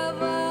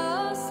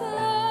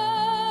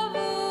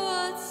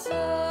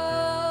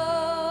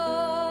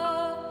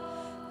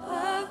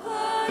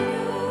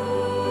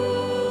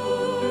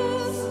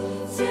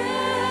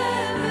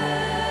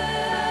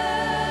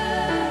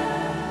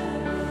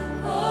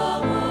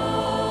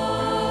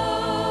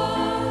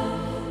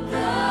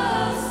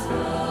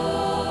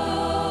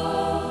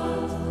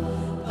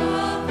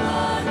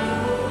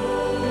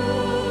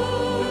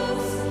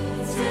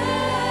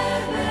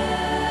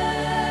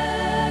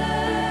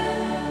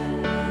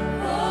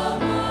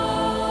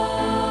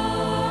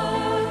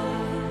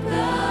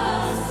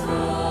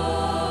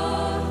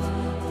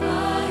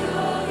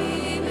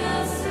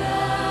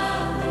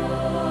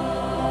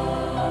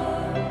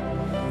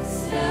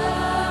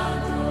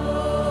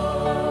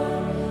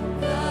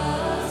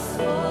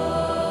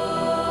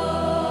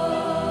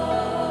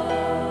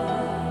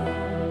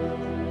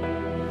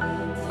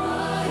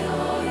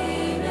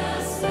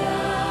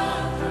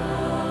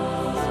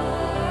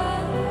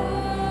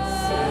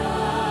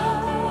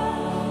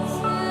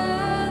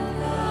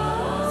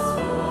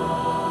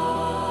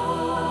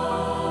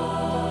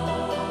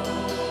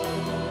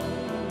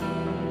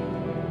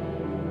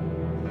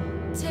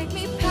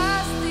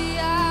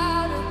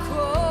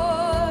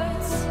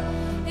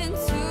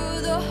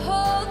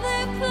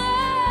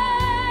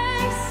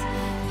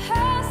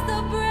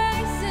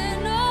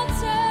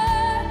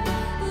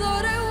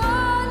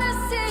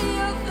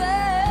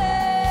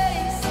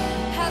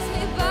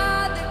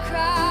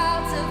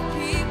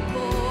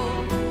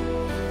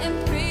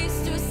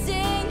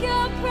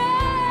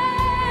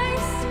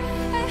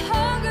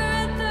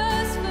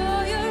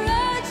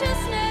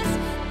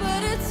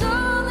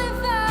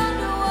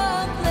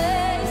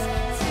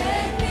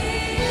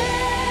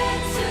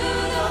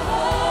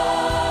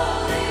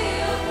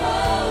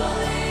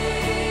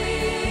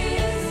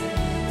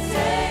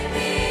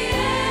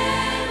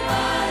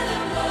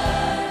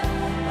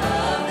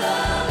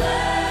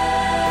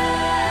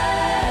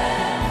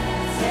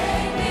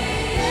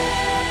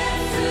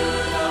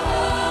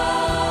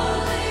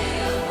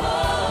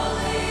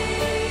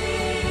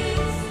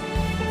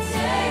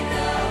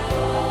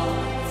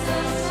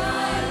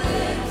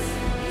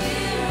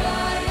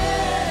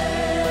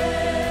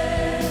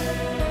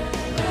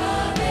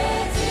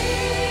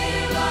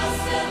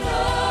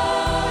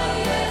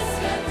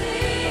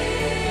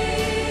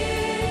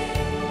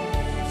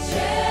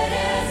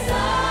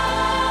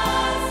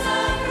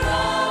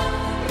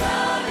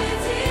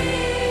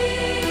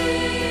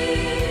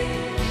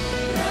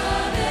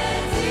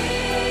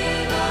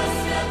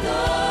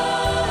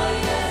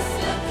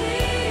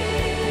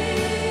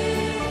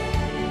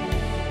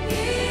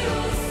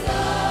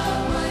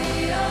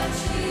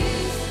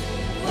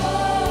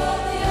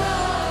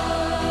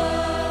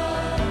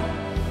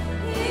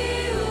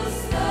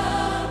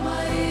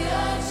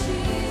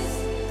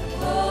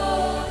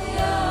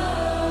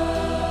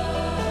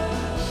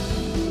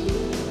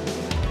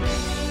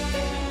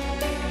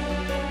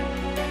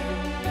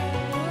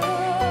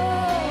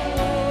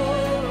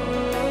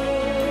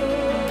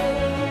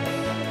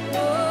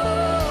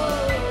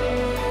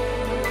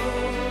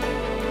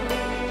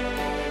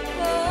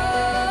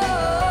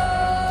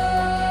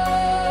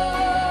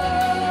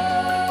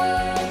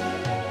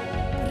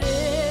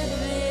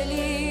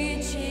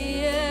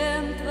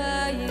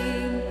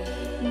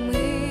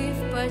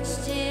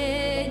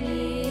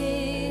почтении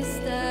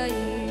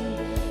стоим,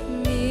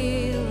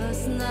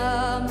 милость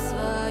нам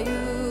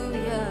свою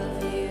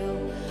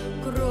явил,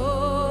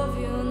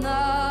 кровью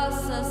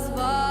нас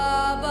освободил,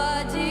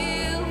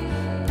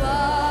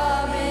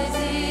 победитель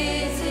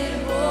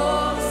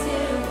Бог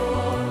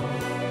сего,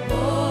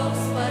 Бог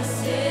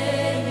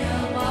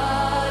спасения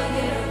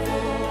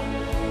моего,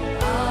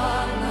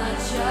 от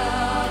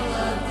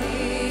начала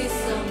ты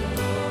со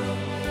мной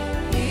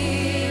и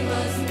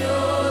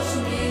возьмешь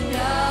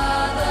меня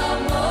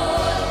домой.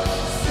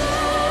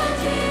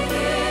 Standing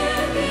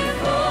here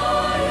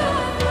before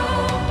your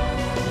throne,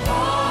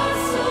 heart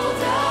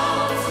sold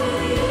out to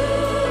you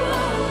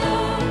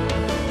alone.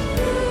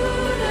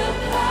 Through the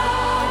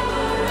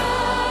power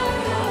of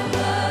your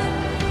blood,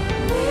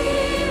 we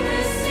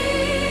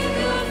receive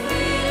your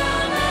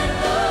freedom and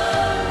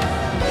love.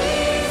 We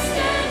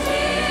stand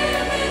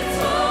here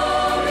victorious.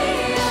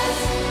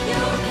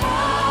 Your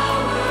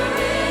power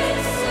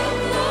is so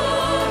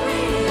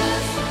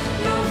glorious.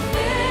 Your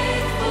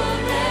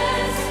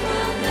faithfulness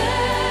will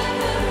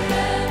never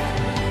end.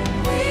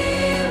 We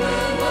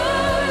will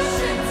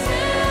worship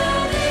till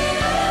the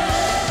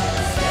end.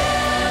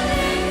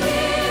 Standing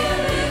here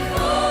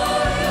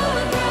before your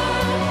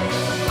throne,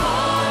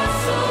 hearts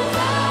sold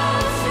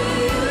out to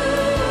you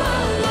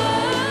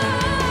alone.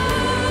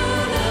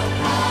 Through the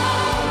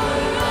power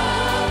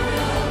of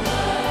your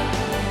blood,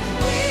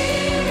 we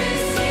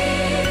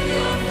receive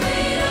your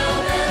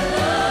freedom and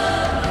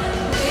love.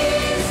 We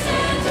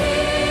stand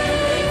here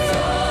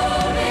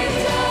victorious.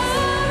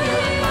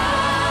 Your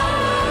power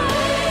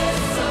is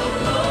so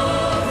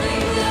glorious.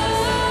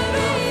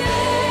 Your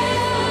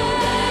faithfulness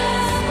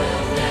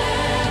will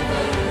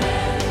never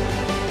end.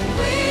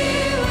 We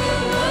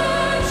will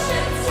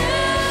worship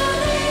till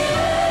the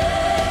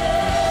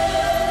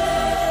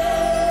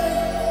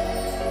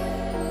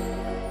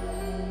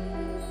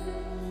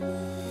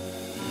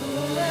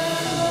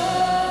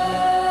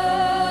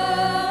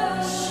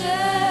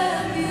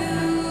worship you.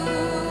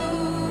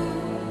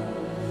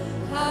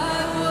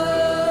 I worship you.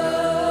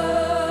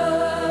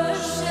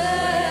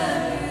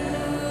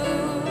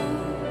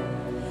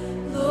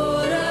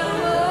 Lord, I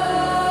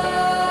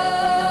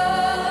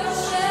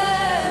worship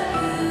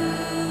you.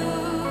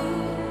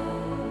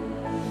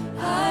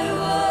 I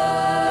worship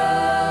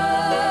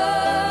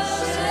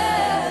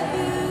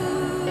you.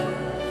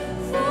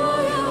 For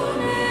your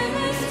name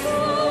is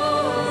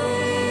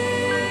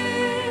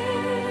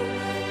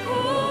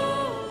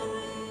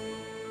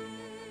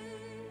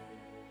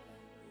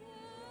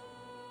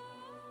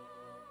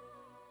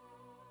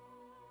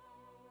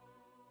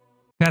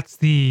That's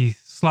the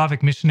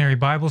Slavic Missionary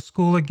Bible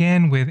School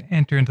again with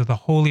Enter into the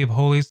Holy of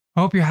Holies. I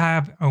hope you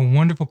have a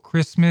wonderful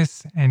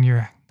Christmas and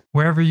you're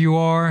wherever you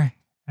are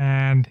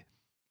and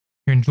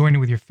you're enjoying it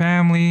with your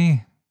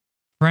family,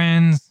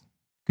 friends,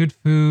 good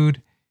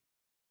food,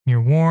 and you're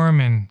warm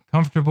and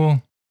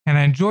comfortable. And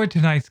I enjoyed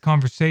tonight's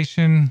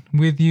conversation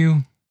with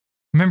you.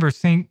 Remember,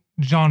 St.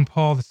 John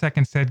Paul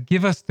II said,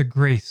 "Give us the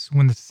grace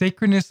when the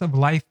sacredness of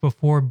life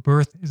before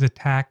birth is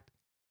attacked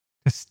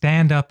to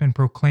stand up and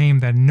proclaim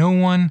that no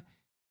one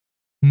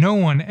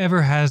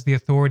ever has the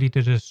authority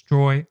to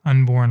destroy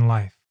unborn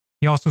life."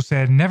 He also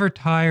said, "Never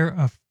tire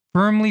of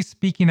firmly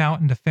speaking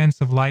out in defense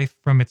of life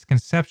from its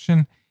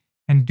conception,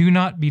 and do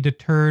not be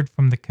deterred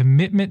from the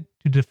commitment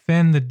to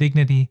defend the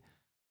dignity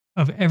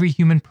of every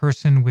human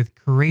person with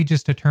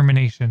courageous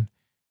determination.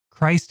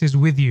 Christ is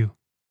with you.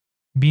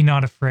 Be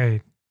not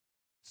afraid."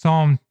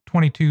 Psalm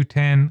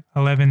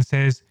 22:10-11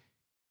 says,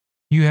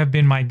 "You have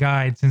been my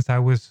guide since I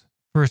was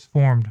first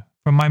formed.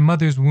 From my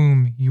mother's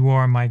womb, you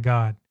are my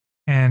God."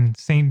 And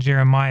St.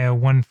 Jeremiah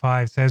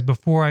 1:5 says,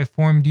 "Before I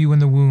formed you in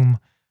the womb,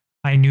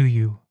 I knew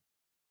you.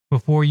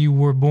 Before you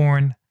were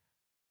born,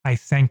 I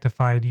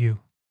sanctified you."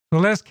 So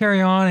let us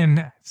carry on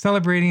in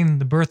celebrating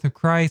the birth of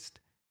Christ.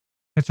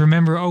 Let's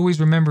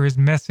always remember his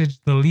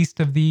message, the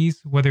least of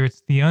these, whether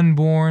it's the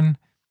unborn,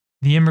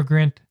 the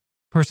immigrant,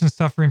 person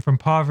suffering from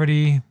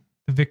poverty,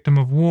 the victim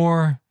of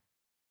war,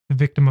 the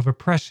victim of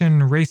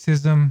oppression,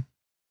 racism,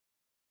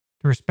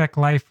 to respect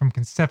life from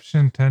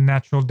conception to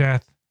natural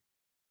death,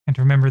 and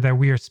to remember that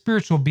we are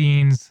spiritual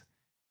beings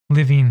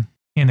living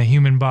in a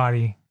human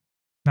body,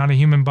 not a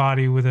human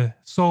body with a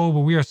soul,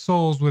 but we are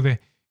souls with a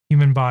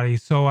human body.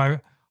 So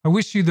I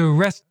wish you the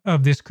rest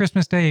of this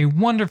Christmas day a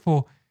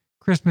wonderful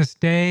Christmas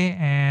day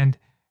and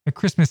a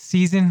Christmas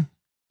season.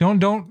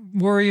 Don't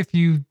worry if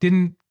you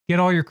didn't get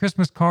all your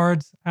Christmas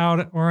cards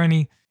out or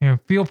any,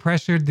 feel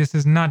pressured. This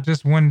is not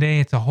just one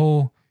day, it's a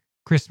whole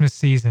Christmas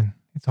season.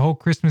 It's a whole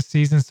Christmas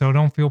season, so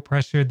don't feel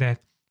pressured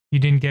that you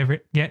didn't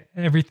get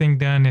everything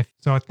done.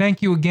 So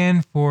thank you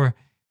again for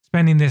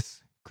spending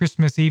this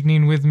Christmas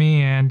evening with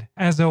me, and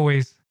as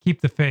always,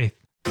 keep the faith.